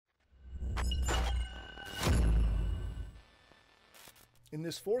In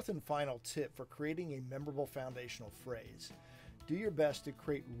this fourth and final tip for creating a memorable foundational phrase, do your best to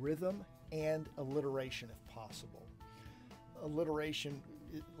create rhythm and alliteration if possible. Alliteration,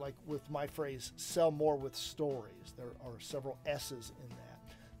 like with my phrase, sell more with stories. There are several S's in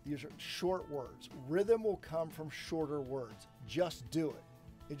that. These are short words. Rhythm will come from shorter words. Just do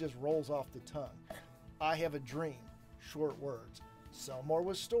it. It just rolls off the tongue. I have a dream. Short words. Sell more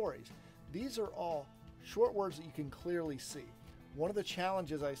with stories. These are all short words that you can clearly see. One of the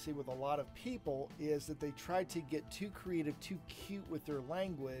challenges I see with a lot of people is that they try to get too creative, too cute with their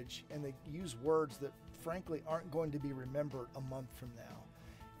language, and they use words that frankly aren't going to be remembered a month from now.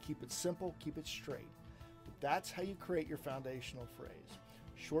 Keep it simple, keep it straight. But that's how you create your foundational phrase.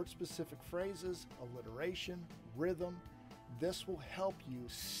 Short, specific phrases, alliteration, rhythm. This will help you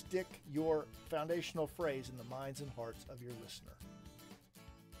stick your foundational phrase in the minds and hearts of your listener.